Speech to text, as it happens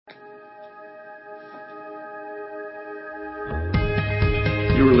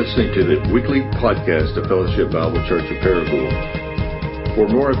You are listening to the weekly podcast of Fellowship Bible Church of Paragould. For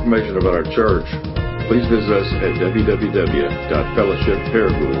more information about our church, please visit us at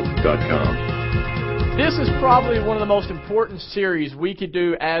www.fellowshipparagould.com. This is probably one of the most important series we could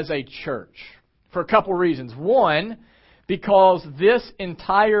do as a church for a couple reasons. One, because this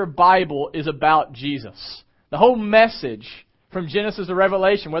entire Bible is about Jesus. The whole message from Genesis to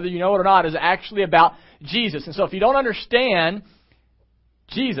Revelation, whether you know it or not, is actually about Jesus. And so if you don't understand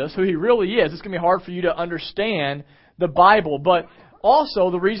Jesus, who He really is, it's going to be hard for you to understand the Bible. But also,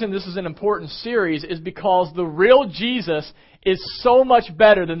 the reason this is an important series is because the real Jesus is so much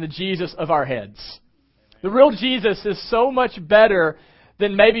better than the Jesus of our heads. The real Jesus is so much better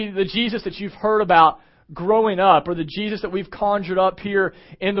than maybe the Jesus that you've heard about growing up, or the Jesus that we've conjured up here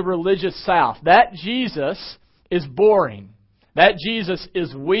in the religious South. That Jesus is boring. That Jesus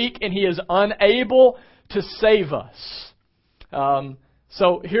is weak, and He is unable to save us.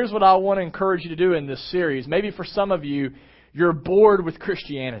 So here's what I want to encourage you to do in this series. Maybe for some of you, you're bored with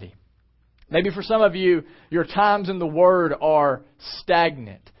Christianity. Maybe for some of you, your times in the Word are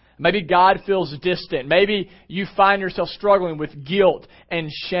stagnant. Maybe God feels distant. Maybe you find yourself struggling with guilt and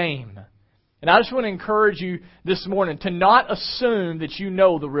shame. And I just want to encourage you this morning to not assume that you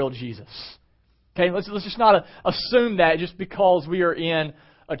know the real Jesus. Okay, let's just not assume that just because we are in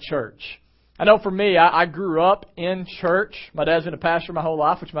a church. I know for me, I grew up in church. My dad's been a pastor my whole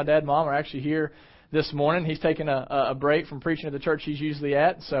life, which my dad and mom are actually here this morning. He's taking a break from preaching at the church he's usually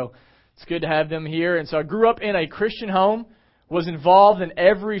at, so it's good to have them here. And so I grew up in a Christian home, was involved in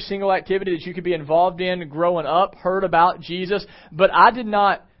every single activity that you could be involved in growing up, heard about Jesus, but I did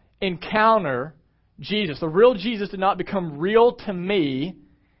not encounter Jesus. The real Jesus did not become real to me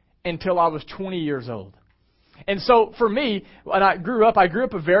until I was 20 years old. And so for me, when I grew up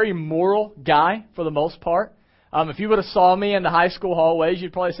a very moral guy for the most part. If you would have saw me in the high school hallways,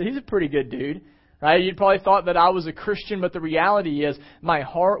 you'd probably say, he's a pretty good dude. Right? You'd probably thought that I was a Christian, but the reality is my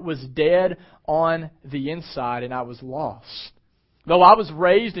heart was dead on the inside and I was lost. Though I was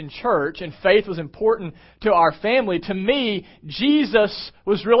raised in church and faith was important to our family, to me, Jesus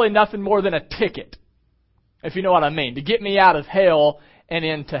was really nothing more than a ticket, if you know what I mean, to get me out of hell and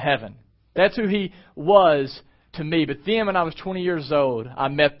into heaven. That's who He was to me. But then when I was 20 years old, I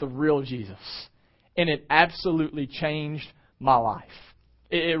met the real Jesus. And it absolutely changed my life.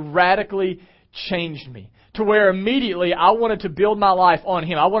 It radically changed me. To where immediately I wanted to build my life on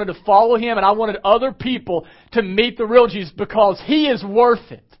Him. I wanted to follow Him, and I wanted other people to meet the real Jesus because He is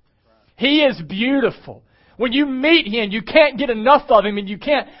worth it. He is beautiful. When you meet Him, you can't get enough of Him and you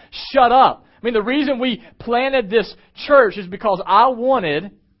can't shut up. I mean, the reason we planted this church is because I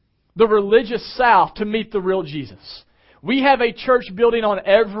wanted the religious South to meet the real Jesus. We have a church building on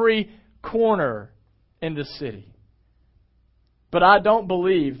every corner in the city. But I don't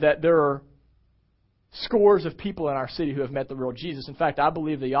believe that there are scores of people in our city who have met the real Jesus. In fact, I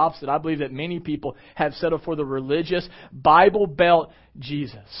believe the opposite. I believe that many people have settled for the religious, Bible Belt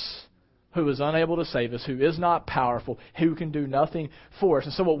Jesus, who is unable to save us, who is not powerful, who can do nothing for us.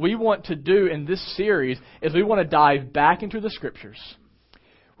 And so what we want to do in this series is we want to dive back into the Scriptures.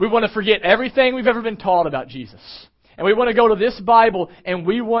 We want to forget everything we've ever been taught about Jesus. And we want to go to this Bible and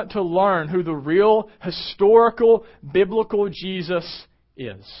we want to learn who the real, historical, biblical Jesus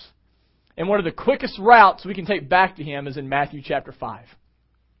is. And one of the quickest routes we can take back to Him is in Matthew chapter 5.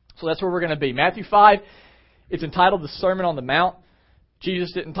 So that's where we're going to be. Matthew 5, it's entitled the Sermon on the Mount.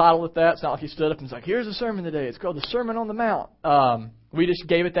 Jesus didn't title it that. It's not like He stood up and was like, here's the sermon today. It's called the Sermon on the Mount. We just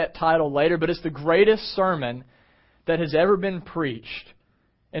gave it that title later, but it's the greatest sermon that has ever been preached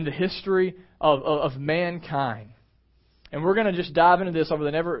in the history of mankind. And we're going to just dive into this over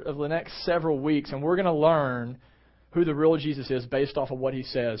the next several weeks, and we're going to learn who the real Jesus is based off of what He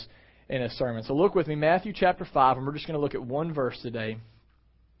says in His sermon. So look with me, Matthew chapter 5, and we're just going to look at one verse today,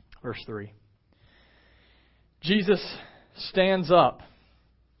 verse 3. Jesus stands up,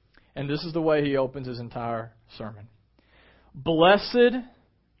 and this is the way He opens His entire sermon. Blessed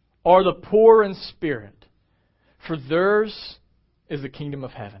are the poor in spirit, for theirs is the kingdom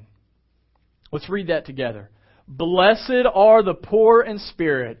of heaven. Let's read that together. Blessed are the poor in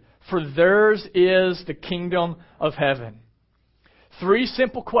spirit, for theirs is the kingdom of heaven. 3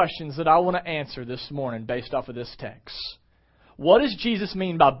 simple questions that I want to answer this morning based off of this text. What does Jesus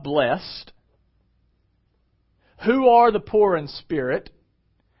mean by blessed? Who are the poor in spirit?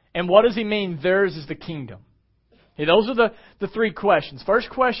 And what does He mean theirs is the kingdom? Okay, those are the 3 questions. First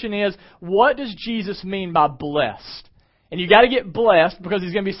question is, what does Jesus mean by blessed? And you got to get blessed because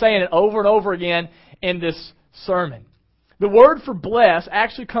He's going to be saying it over and over again in this sermon. The word for blessed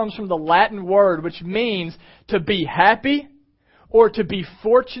actually comes from the Latin word which means to be happy or to be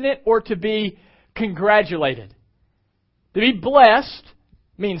fortunate or to be congratulated. To be blessed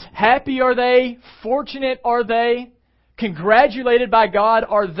means happy are they, fortunate are they, congratulated by God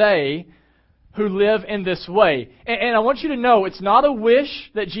are they who live in this way. And I want you to know it's not a wish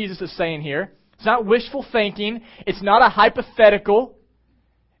that Jesus is saying here. It's not wishful thinking. It's not a hypothetical.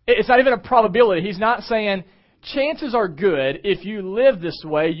 It's not even a probability. He's not saying chances are good if you live this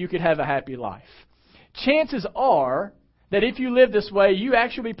way, you could have a happy life. Chances are that if you live this way, you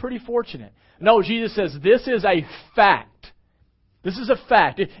actually be pretty fortunate. No, Jesus says this is a fact. This is a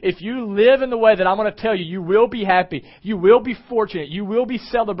fact. If you live in the way that I'm going to tell you, you will be happy. You will be fortunate. You will be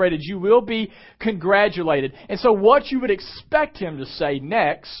celebrated. You will be congratulated. And so what you would expect him to say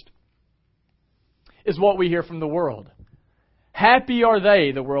next is what we hear from the world. Happy are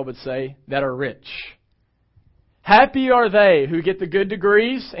they, the world would say, that are rich. Happy are they who get the good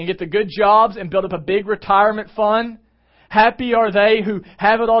degrees and get the good jobs and build up a big retirement fund. Happy are they who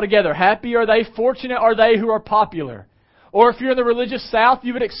have it all together. Happy are they, fortunate are they who are popular. Or if you're in the religious South,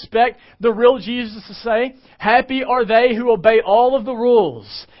 you would expect the real Jesus to say, happy are they who obey all of the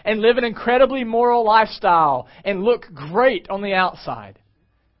rules and live an incredibly moral lifestyle and look great on the outside.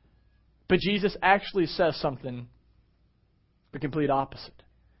 But Jesus actually says something the complete opposite.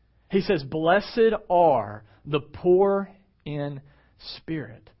 He says, blessed are the poor in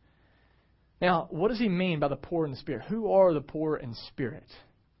spirit. Now, what does he mean by the poor in spirit? Who are the poor in spirit?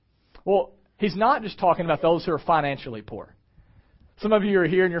 Well, he's not just talking about those who are financially poor. Some of you are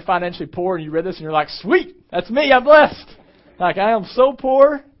here and you're financially poor and you read this and you're like, sweet, that's me, I'm blessed. Like, I am so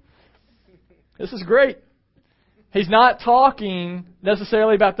poor. This is great. He's not talking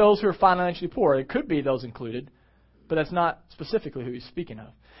necessarily about those who are financially poor. It could be those included, but that's not specifically who he's speaking of.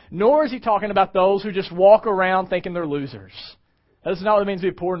 Nor is he talking about those who just walk around thinking they're losers. That's not what it means to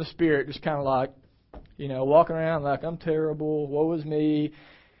be poor in the spirit, just kind of like, walking around like, I'm terrible, woe is me.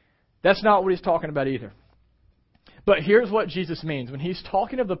 That's not what he's talking about either. But here's what Jesus means. When he's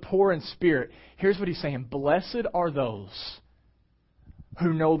talking of the poor in spirit, here's what he's saying. Blessed are those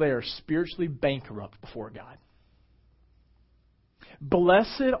who know they are spiritually bankrupt before God.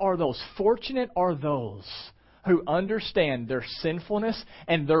 Blessed are those, fortunate are those who understand their sinfulness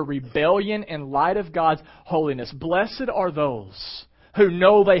and their rebellion in light of God's holiness. Blessed are those who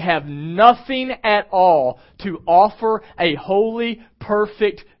know they have nothing at all to offer a holy,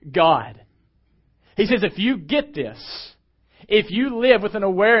 perfect God. He says, if you get this, if you live with an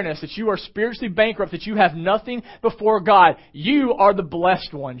awareness that you are spiritually bankrupt, that you have nothing before God, you are the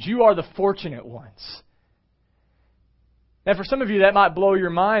blessed ones. You are the fortunate ones. Now, for some of you, that might blow your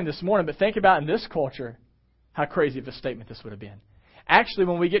mind this morning, but think about in this culture how crazy of a statement this would have been. Actually,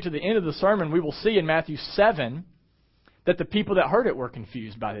 when we get to the end of the sermon, we will see in Matthew 7 that the people that heard it were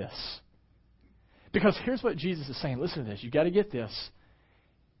confused by this. Because here's what Jesus is saying. Listen to this. You've got to get this.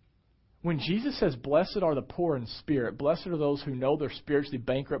 When Jesus says, blessed are the poor in spirit, blessed are those who know they're spiritually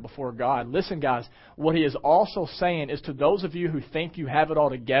bankrupt before God. Listen, guys, what he is also saying is to those of you who think you have it all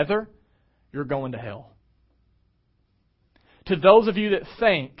together, you're going to hell. To those of you that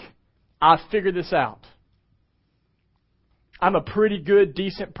think, I've figured this out. I'm a pretty good,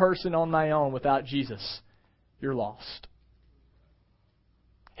 decent person on my own without Jesus. You're lost.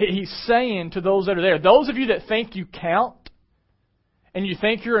 He's saying to those that are there, those of you that think you count and you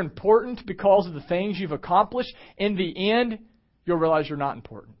think you're important because of the things you've accomplished, in the end, you'll realize you're not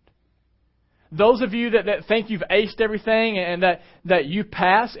important. Those of you that think you've aced everything and that you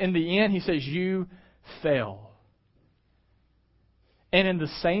pass, in the end, he says, you fail. And in the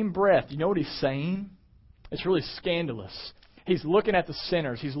same breath, you know what he's saying? It's really scandalous. He's looking at the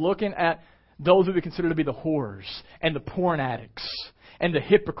sinners. He's looking at those who we consider to be the whores and the porn addicts and the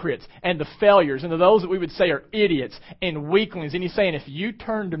hypocrites and the failures and those that we would say are idiots and weaklings. And he's saying, if you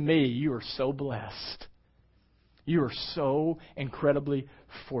turn to me, you are so blessed. You are so incredibly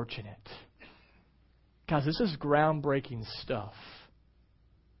fortunate. Guys, this is groundbreaking stuff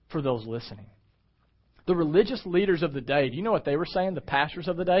for those listening. The religious leaders of the day, do you know what they were saying? The pastors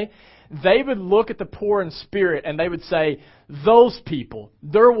of the day? They would look at the poor in spirit and they would say, those people,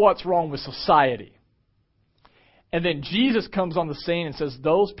 they're what's wrong with society. And then Jesus comes on the scene and says,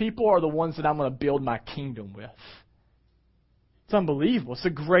 those people are the ones that I'm going to build my kingdom with. It's unbelievable. It's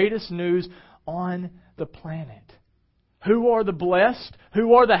the greatest news on the planet. Who are the blessed?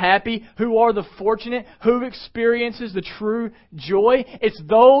 Who are the happy? Who are the fortunate? Who experiences the true joy? It's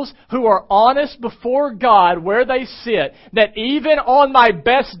those who are honest before God where they sit, that even on my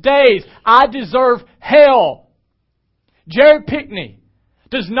best days, I deserve hell. Jared Pickney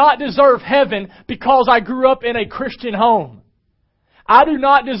does not deserve heaven because I grew up in a Christian home. I do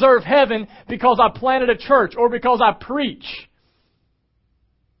not deserve heaven because I planted a church or because I preach.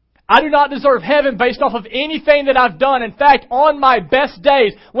 I do not deserve heaven based off of anything that I've done. In fact, on my best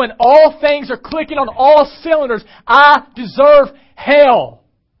days, when all things are clicking on all cylinders, I deserve hell.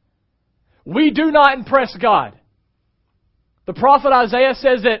 We do not impress God. The prophet Isaiah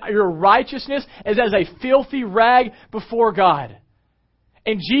says that your righteousness is as a filthy rag before God.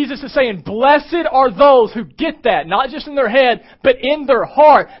 And Jesus is saying, blessed are those who get that, not just in their head, but in their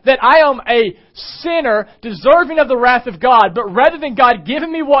heart, that I am a sinner deserving of the wrath of God. But rather than God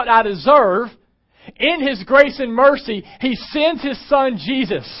giving me what I deserve, in His grace and mercy, He sends His Son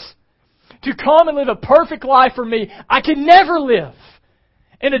Jesus to come and live a perfect life for me I can never live.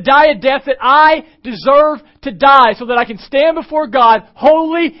 And to die a death that I deserve to die so that I can stand before God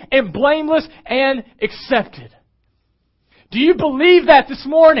holy and blameless and accepted. Do you believe that this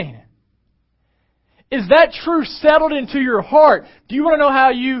morning? Is that truth settled into your heart? Do you want to know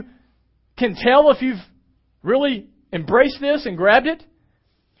how you can tell if you've really embraced this and grabbed it?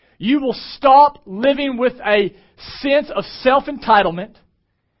 You will stop living with a sense of self-entitlement,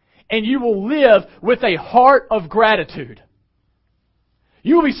 and you will live with a heart of gratitude.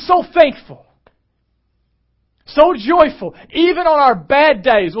 You will be so thankful, so joyful. Even on our bad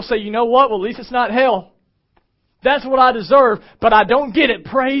days, we'll say, you know what? Well, at least it's not hell. That's what I deserve, but I don't get it.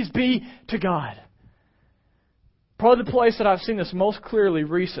 Praise be to God. Probably the place that I've seen this most clearly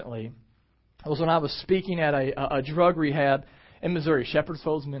recently was when I was speaking at a drug rehab in Missouri, Shepherd's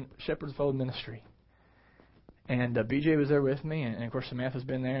Fold Ministry. And BJ was there with me, and of course Samantha's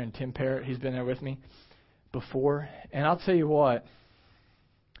been there, and Tim Parrott, he's been there with me before. And I'll tell you what,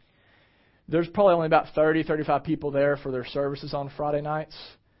 there's probably only about 30, 35 people there for their services on Friday nights.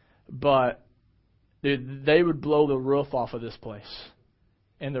 But dude, they would blow the roof off of this place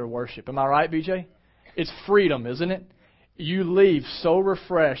in their worship. Am I right, BJ? It's freedom, isn't it? You leave so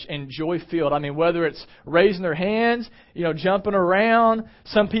refreshed and joy-filled. I mean, whether it's raising their hands, jumping around.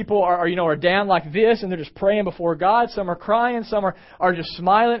 Some people are down like this and they're just praying before God. Some are crying. Some are just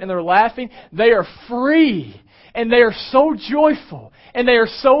smiling and they're laughing. They are free. And they are so joyful. And they are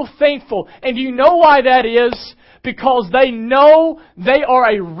so thankful. And do you know why that is? Because they know they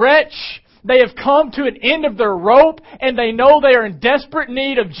are a wretch. They have come to an end of their rope. And they know they are in desperate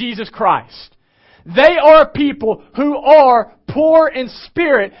need of Jesus Christ. They are people who are poor in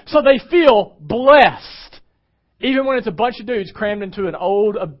spirit, so they feel blessed. Even when it's a bunch of dudes crammed into an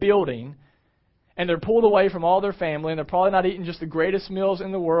old building, and they're pulled away from all their family, and they're probably not eating just the greatest meals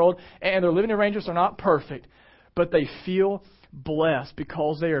in the world, and their living arrangements are not perfect, but they feel blessed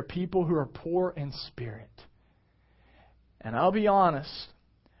because they are people who are poor in spirit. And I'll be honest,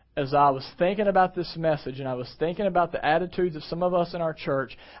 as I was thinking about this message and I was thinking about the attitudes of some of us in our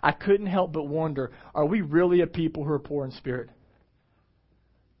church, I couldn't help but wonder, are we really a people who are poor in spirit?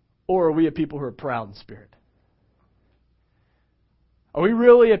 Or are we a people who are proud in spirit? Are we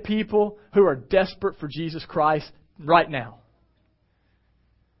really a people who are desperate for Jesus Christ right now?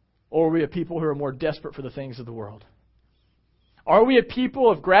 Or are we a people who are more desperate for the things of the world? Are we a people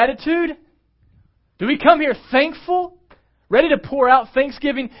of gratitude? Do we come here thankful? Ready to pour out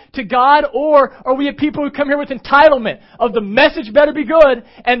thanksgiving to God? Or are we a people who come here with entitlement of the message better be good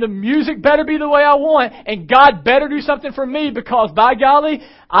and the music better be the way I want and God better do something for me because, by golly,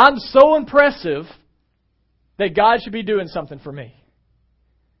 I'm so impressive that God should be doing something for me?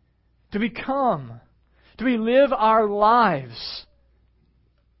 Do we live our lives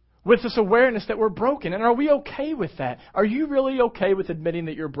with this awareness that we're broken? And are we okay with that? Are you really okay with admitting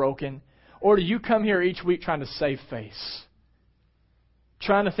that you're broken? Or do you come here each week trying to save face?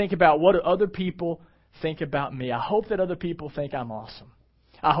 Trying to think about what do other people think about me. I hope that other people think I'm awesome.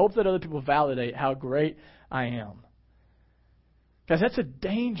 I hope that other people validate how great I am. Because that's a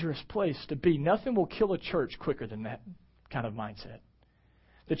dangerous place to be. Nothing will kill a church quicker than that kind of mindset.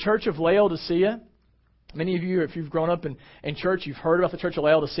 The church of Laodicea, many of you, if you've grown up in church, you've heard about the church of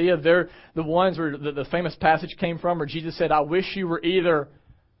Laodicea. They're the ones where the famous passage came from where Jesus said, I wish you were either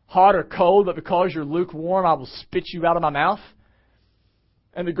hot or cold, but because you're lukewarm, I will spit you out of my mouth.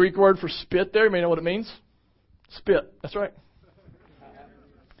 And the Greek word for spit there, you may know what it means. Spit. That's right.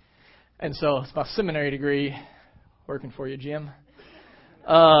 And so it's my seminary degree working for you, Jim.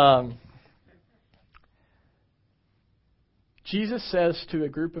 Jesus says to a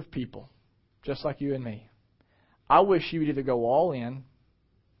group of people, just like you and me, I wish you would either go all in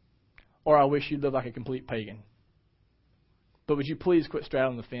or I wish you'd live like a complete pagan. But would you please quit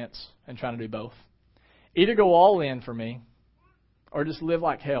straddling the fence and trying to do both? Either go all in for me or just live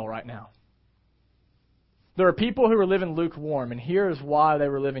like hell right now. There are people who are living lukewarm, and here is why they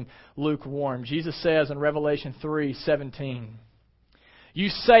were living lukewarm. Jesus says in Revelation 3:17, you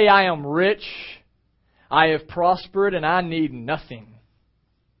say I am rich, I have prospered, and I need nothing.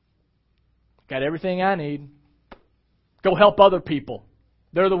 Got everything I need. Go help other people.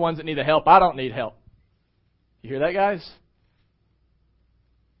 They're the ones that need the help. I don't need help. You hear that, guys?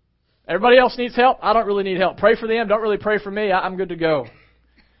 Everybody else needs help. I don't really need help. Pray for them. Don't really pray for me. I'm good to go.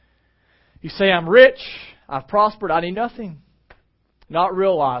 You say, I'm rich. I've prospered. I need nothing. Not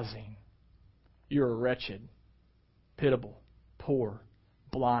realizing you're wretched, pitiable, poor,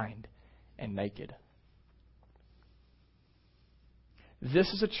 blind, and naked. This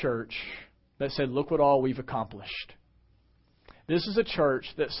is a church that said, look what all we've accomplished. This is a church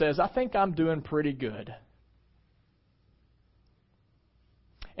that says, I think I'm doing pretty good.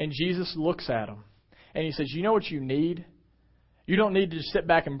 And Jesus looks at them and He says, you know what you need? You don't need to just sit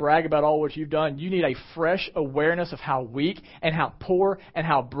back and brag about all what you've done. You need a fresh awareness of how weak and how poor and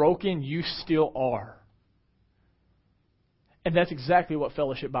how broken you still are. And that's exactly what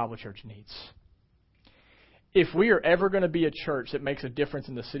Fellowship Bible Church needs. If we are ever going to be a church that makes a difference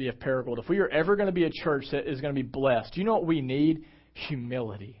in the city of Paragould, if we are ever going to be a church that is going to be blessed, you know what we need?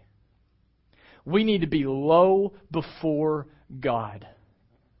 Humility. We need to be low before God.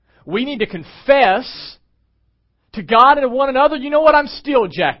 We need to confess to God and to one another, you know what? I'm still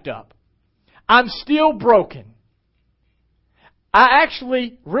jacked up. I'm still broken. I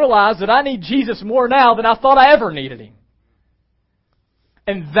actually realize that I need Jesus more now than I thought I ever needed Him.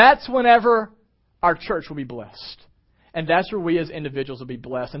 And that's whenever our church will be blessed. And that's where we as individuals will be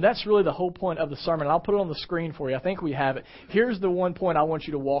blessed. And that's really the whole point of the sermon. And I'll put it on the screen for you. I think we have it. Here's the one point I want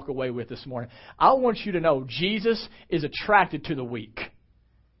you to walk away with this morning. I want you to know Jesus is attracted to the weak.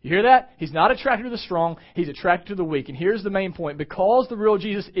 You hear that? He's not attracted to the strong. He's attracted to the weak. And here's the main point. Because the real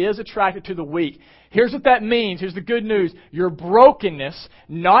Jesus is attracted to the weak, here's what that means. Here's the good news. Your brokenness,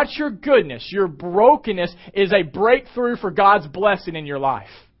 not your goodness, your brokenness is a breakthrough for God's blessing in your life.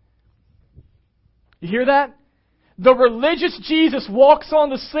 You hear that? The religious Jesus walks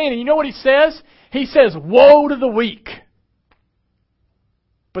on the scene, and you know what He says? He says, woe to the weak.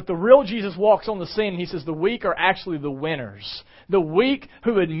 But the real Jesus walks on the scene and He says the weak are actually the winners. The weak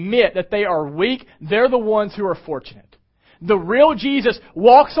who admit that they are weak, they're the ones who are fortunate. The real Jesus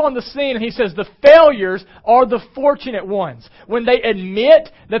walks on the scene and He says the failures are the fortunate ones. When they admit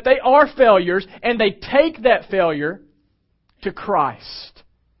that they are failures and they take that failure to Christ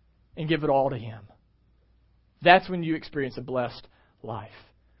and give it all to Him. That's when you experience a blessed life.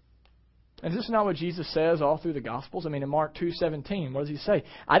 And is this not what Jesus says all through the Gospels? I mean, in Mark 2:17, what does He say?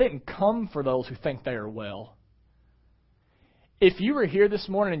 I didn't come for those who think they are well. If you were here this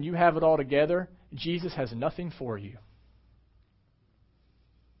morning and you have it all together, Jesus has nothing for you.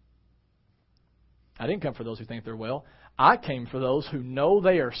 I didn't come for those who think they're well. I came for those who know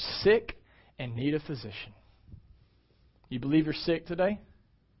they are sick and need a physician. You believe you're sick today?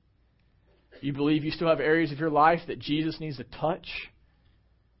 You believe you still have areas of your life that Jesus needs to touch?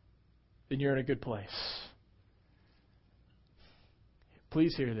 Then you're in a good place.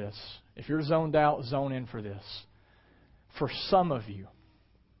 Please hear this. If you're zoned out, zone in for this. For some of you,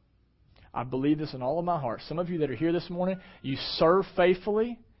 I believe this in all of my heart. Some of you that are here this morning, you serve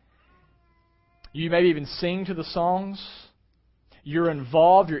faithfully. You maybe even sing to the songs. You're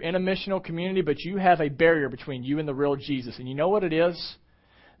involved. You're in a missional community, but you have a barrier between you and the real Jesus. And you know what it is?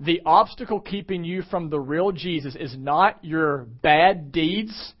 The obstacle keeping you from the real Jesus is not your bad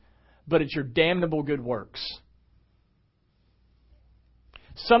deeds, but it's your damnable good works.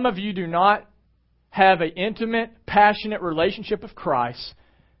 Some of you do not have an intimate, passionate relationship with Christ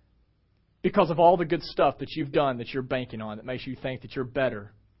because of all the good stuff that you've done that you're banking on that makes you think that you're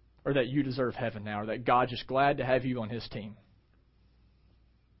better or that you deserve heaven now or that God's just glad to have you on His team.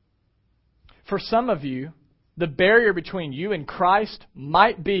 For some of you, the barrier between you and Christ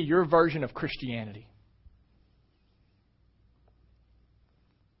might be your version of Christianity.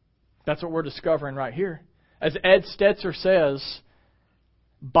 That's what we're discovering right here. As Ed Stetzer says,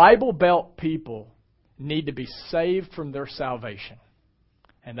 Bible Belt people need to be saved from their salvation.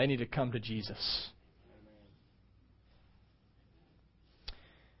 And they need to come to Jesus.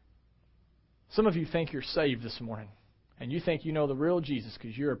 Some of you think you're saved this morning. And you think you know the real Jesus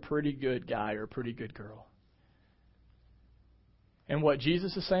because you're a pretty good guy or a pretty good girl. And what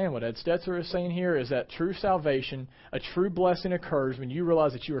Jesus is saying, what Ed Stetzer is saying here, is that true salvation, a true blessing occurs when you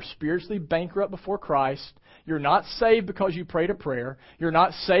realize that you are spiritually bankrupt before Christ. You're not saved because you prayed a prayer. You're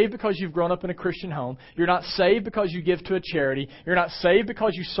not saved because you've grown up in a Christian home. You're not saved because you give to a charity. You're not saved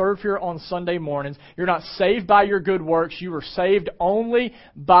because you serve here on Sunday mornings. You're not saved by your good works. You are saved only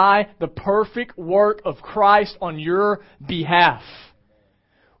by the perfect work of Christ on your behalf.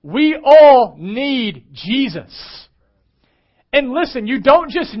 We all need Jesus. And listen, you don't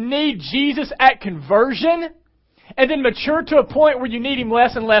just need Jesus at conversion. and then mature to a point where you need Him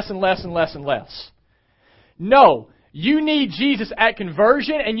less and less and less and less and less. No. You need Jesus at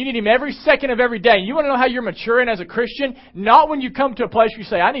conversion, and you need Him every second of every day. You want to know how you're maturing as a Christian? Not when you come to a place where you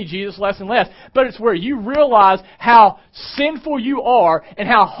say, I need Jesus less and less, but it's where you realize how sinful you are and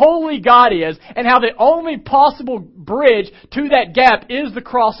how holy God is and how the only possible bridge to that gap is the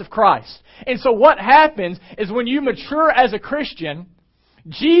cross of Christ. And so what happens is when you mature as a Christian,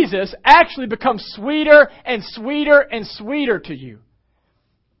 Jesus actually becomes sweeter and sweeter and sweeter to you.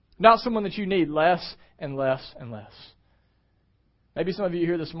 Not someone that you need less and less and less. Maybe some of you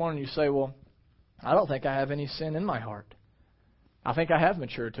here this morning, you say, well, I don't think I have any sin in my heart. I think I have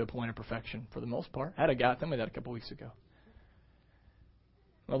matured to a point of perfection for the most part. I had a guy tell me that a couple weeks ago.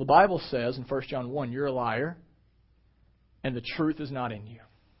 Well, the Bible says in 1 John 1, you're a liar and the truth is not in you.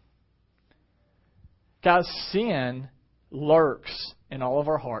 Guys, sin lurks in all of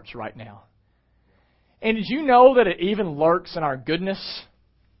our hearts right now. And did you know that it even lurks in our goodness?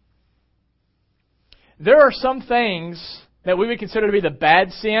 There are some things that we would consider to be the bad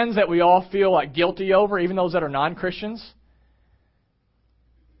sins that we all feel like guilty over, even those that are non-Christians.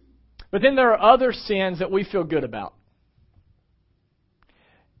 But then there are other sins that we feel good about.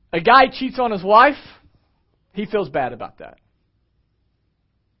 A guy cheats on his wife, he feels bad about that.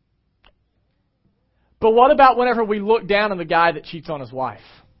 But what about whenever we look down on the guy that cheats on his wife?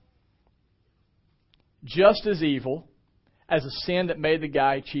 Just as evil as a sin that made the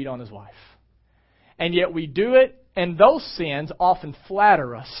guy cheat on his wife. And yet we do it, and those sins often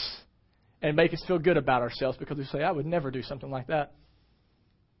flatter us and make us feel good about ourselves because we say, I would never do something like that.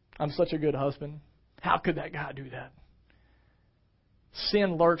 I'm such a good husband. How could that guy do that?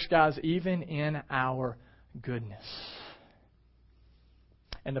 Sin lurks, guys, even in our goodness.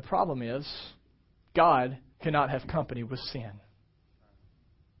 And the problem is, God cannot have company with sin.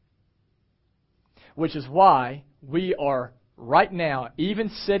 Which is why we are right now, even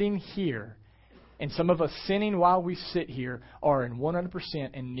sitting here, and some of us sinning while we sit here, are in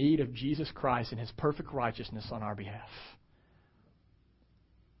 100% in need of Jesus Christ and His perfect righteousness on our behalf.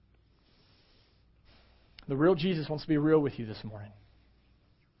 The real Jesus wants to be real with you this morning.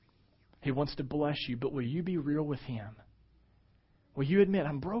 He wants to bless you, but will you be real with Him? Will you admit,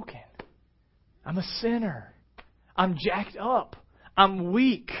 I'm broken. I'm a sinner. I'm jacked up. I'm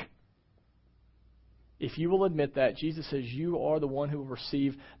weak. If you will admit that, Jesus says you are the one who will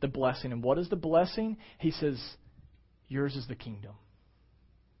receive the blessing. And what is the blessing? He says, yours is the kingdom.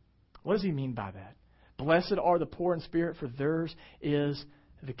 What does He mean by that? Blessed are the poor in spirit, for theirs is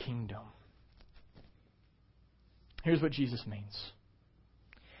the kingdom. Here's what Jesus means.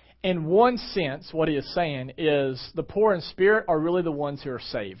 In one sense, what He is saying is the poor in spirit are really the ones who are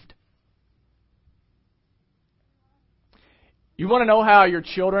saved. You want to know how your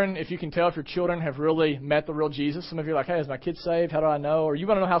children, if you can tell if your children have really met the real Jesus? Some of you are like, hey, is my kid saved? How do I know? Or you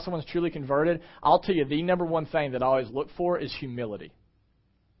want to know how someone's truly converted? I'll tell you, the number one thing that I always look for is humility.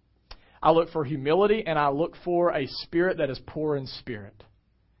 I look for humility, and I look for a spirit that is poor in spirit.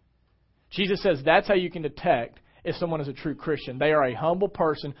 Jesus says that's how you can detect if someone is a true Christian. They are a humble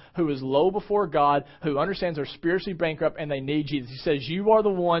person who is low before God, who understands they're spiritually bankrupt, and they need Jesus. He says, you are the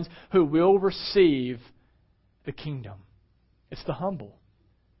ones who will receive the kingdom. It's the humble.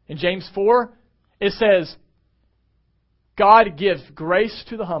 In James 4, it says, God gives grace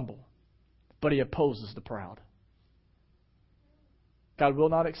to the humble, but He opposes the proud. God will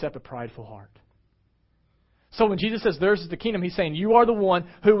not accept a prideful heart. So when Jesus says theirs is the kingdom, He's saying you are the one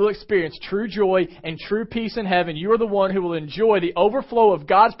who will experience true joy and true peace in heaven. You are the one who will enjoy the overflow of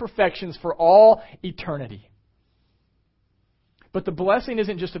God's perfections for all eternity. But the blessing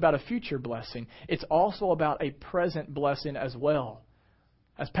isn't just about a future blessing. It's also about a present blessing as well.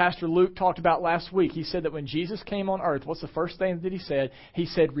 As Pastor Luke talked about last week, he said that when Jesus came on earth, what's the first thing that He said? He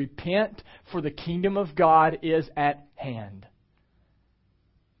said, repent, for the kingdom of God is at hand.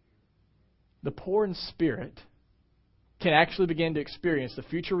 The poor in spirit can actually begin to experience the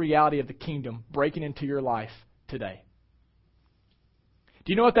future reality of the kingdom breaking into your life today.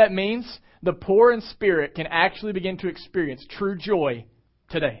 Do you know what that means? The poor in spirit can actually begin to experience true joy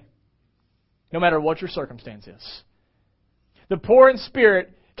today, no matter what your circumstance is. The poor in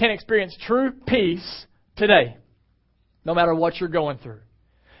spirit can experience true peace today, no matter what you're going through.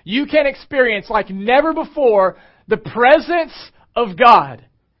 You can experience, like never before, the presence of God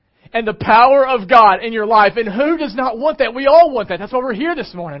and the power of God in your life. And who does not want that? We all want that. That's why we're here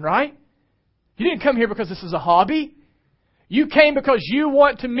this morning, right? You didn't come here because this is a hobby. You came because you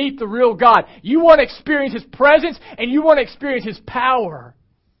want to meet the real God. You want to experience His presence and you want to experience His power.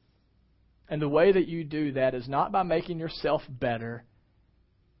 And the way that you do that is not by making yourself better.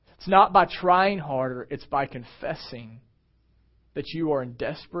 It's not by trying harder. It's by confessing that you are in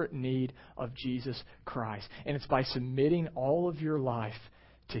desperate need of Jesus Christ. And it's by submitting all of your life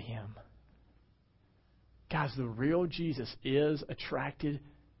to Him. Guys, the real Jesus is attracted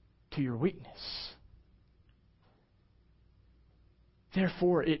to your weakness.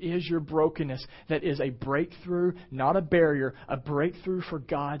 Therefore, it is your brokenness that is a breakthrough, not a barrier, a breakthrough for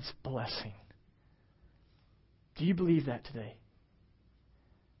God's blessing. Do you believe that today?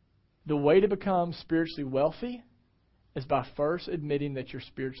 The way to become spiritually wealthy is by first admitting that you're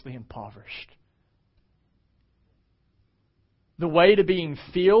spiritually impoverished. The way to being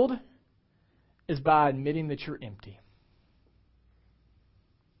filled is by admitting that you're empty.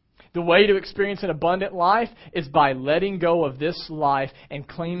 The way to experience an abundant life is by letting go of this life and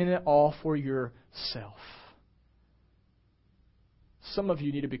claiming it all for yourself. Some of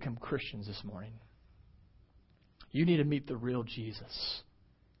you need to become Christians this morning. You need to meet the real Jesus.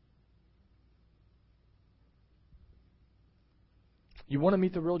 You want to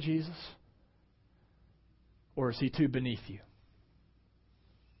meet the real Jesus? Or is He too beneath you?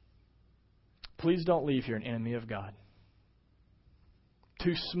 Please don't leave here an enemy of God.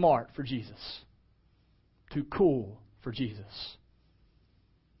 Too smart for Jesus. Too cool for Jesus.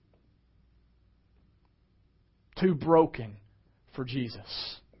 Too broken for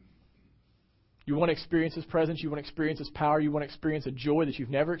Jesus. You want to experience His presence. You want to experience His power. You want to experience a joy that you've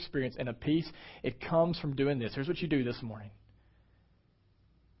never experienced and a peace. It comes from doing this. Here's what you do this morning.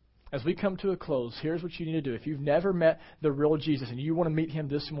 As we come to a close, here's what you need to do. If you've never met the real Jesus and you want to meet Him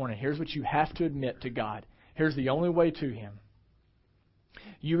this morning, here's what you have to admit to God. Here's the only way to Him.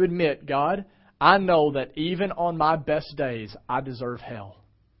 You admit, God, I know that even on my best days, I deserve hell.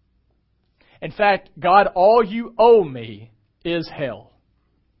 In fact, God, all you owe me is hell.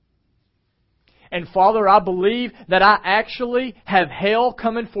 And Father, I believe that I actually have hell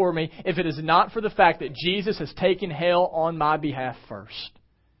coming for me if it is not for the fact that Jesus has taken hell on my behalf first.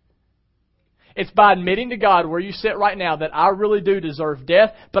 It's by admitting to God where you sit right now that I really do deserve death,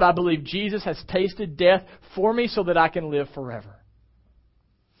 but I believe Jesus has tasted death for me so that I can live forever.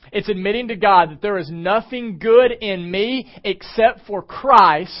 It's admitting to God that there is nothing good in me except for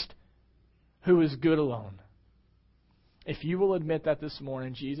Christ, who is good alone. If you will admit that this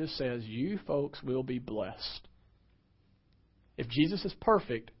morning, Jesus says you folks will be blessed. If Jesus is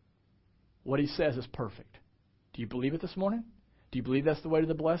perfect, what He says is perfect. Do you believe it this morning? Do you believe that's the way to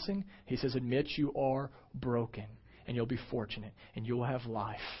the blessing? He says, admit you are broken, and you'll be fortunate, and you'll have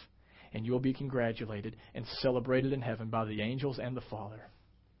life, and you'll be congratulated and celebrated in heaven by the angels and the Father.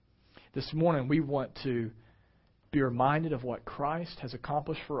 This morning, we want to be reminded of what Christ has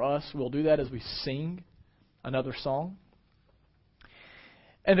accomplished for us. We'll do that as we sing another song.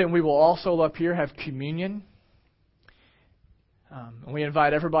 And then we will also up here have communion. And we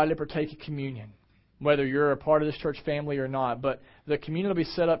invite everybody to partake of communion, whether you're a part of this church family or not. But the communion will be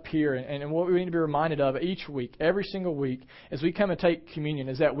set up here. And what we need to be reminded of each week, every single week, as we come and take communion,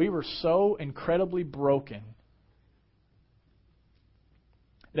 is that we were so incredibly broken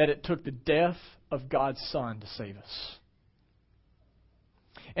that it took the death of God's Son to save us.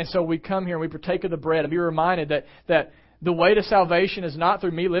 And so we come here and we partake of the bread and be reminded that the way to salvation is not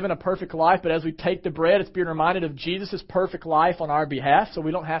through me living a perfect life, but as we take the bread, it's being reminded of Jesus' perfect life on our behalf, so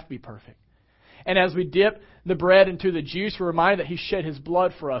we don't have to be perfect. And as we dip the bread into the juice, we're reminded that He shed His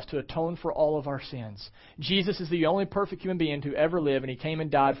blood for us to atone for all of our sins. Jesus is the only perfect human being to ever live, and He came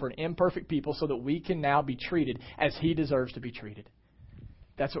and died for an imperfect people so that we can now be treated as He deserves to be treated.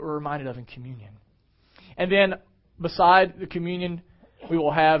 That's what we're reminded of in communion. And then beside the communion, we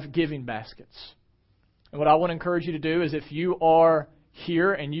will have giving baskets. And what I want to encourage you to do is if you are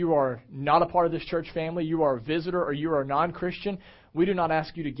here and you are not a part of this church family, you are a visitor or you are a non-Christian, we do not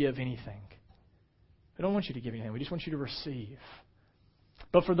ask you to give anything. We don't want you to give anything. We just want you to receive.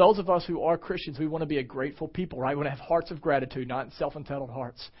 But for those of us who are Christians, we want to be a grateful people, right? We want to have hearts of gratitude, not self-entitled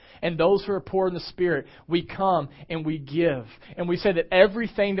hearts. And those who are poor in the Spirit, we come and we give. And we say that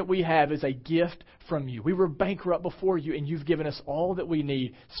everything that we have is a gift from you. We were bankrupt before you, and you've given us all that we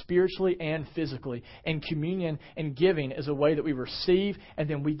need, spiritually and physically. And communion and giving is a way that we receive, and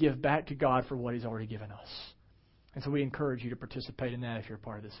then we give back to God for what He's already given us. And so we encourage you to participate in that if you're a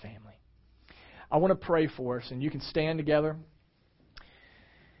part of this family. I want to pray for us, and you can stand together.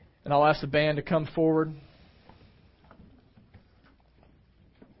 And I'll ask the band to come forward. And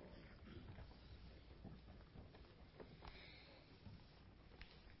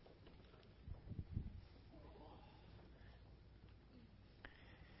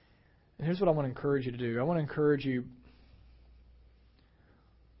here's what I want to encourage you to do. I want to encourage you,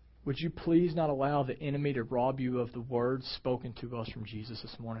 Would you please not allow the enemy to rob you of the words spoken to us from Jesus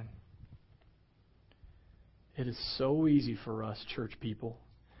this morning? It is so easy for us, church people,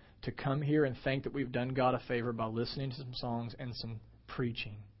 to come here and think that we've done God a favor by listening to some songs and some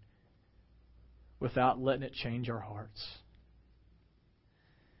preaching without letting it change our hearts.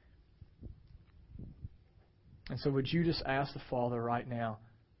 And so would you just ask the Father right now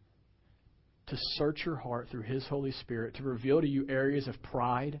to search your heart through His Holy Spirit, to reveal to you areas of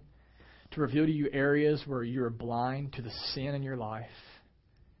pride, to reveal to you areas where you're blind to the sin in your life,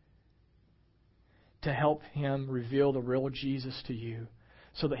 to help Him reveal the real Jesus to you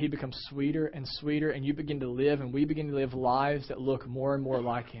so that He becomes sweeter and sweeter and you begin to live and we begin to live lives that look more and more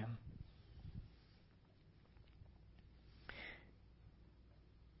like Him.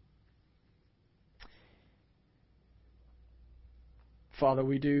 Father,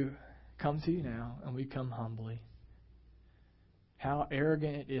 we do come to you now and we come humbly. How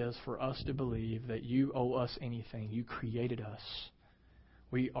arrogant it is for us to believe that you owe us anything. You created us.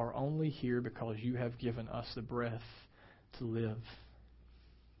 We are only here because you have given us the breath to live.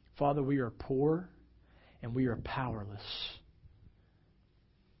 Father, we are poor and we are powerless.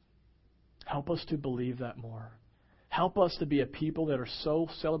 Help us to believe that more. Help us to be a people that are so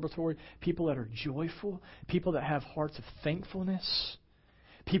celebratory, people that are joyful, people that have hearts of thankfulness.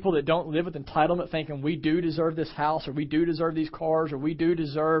 People that don't live with entitlement thinking we do deserve this house or we do deserve these cars or we do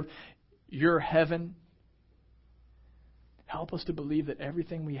deserve your heaven. Help us to believe that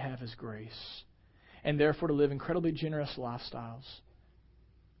everything we have is grace and therefore to live incredibly generous lifestyles.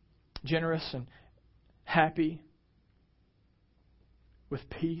 Generous and happy with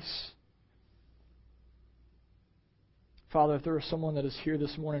peace. Father, if there is someone that is here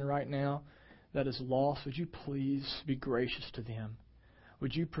this morning right now that is lost, would you please be gracious to them?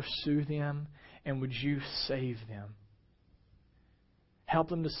 Would you pursue them and would you save them? Help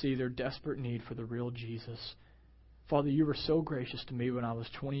them to see their desperate need for the real Jesus. Father, you were so gracious to me when I was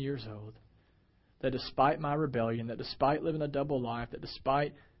 20 years old, that despite my rebellion, that despite living a double life, that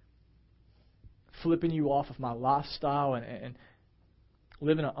despite flipping you off of my lifestyle and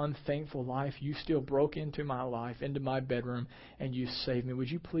living an unthankful life, you still broke into my life, into my bedroom, and you saved me.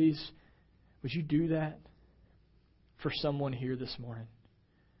 Would you do that for someone here this morning?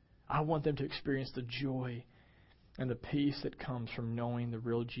 I want them to experience the joy and the peace that comes from knowing the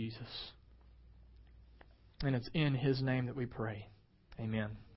real Jesus. And it's in His name that we pray. Amen.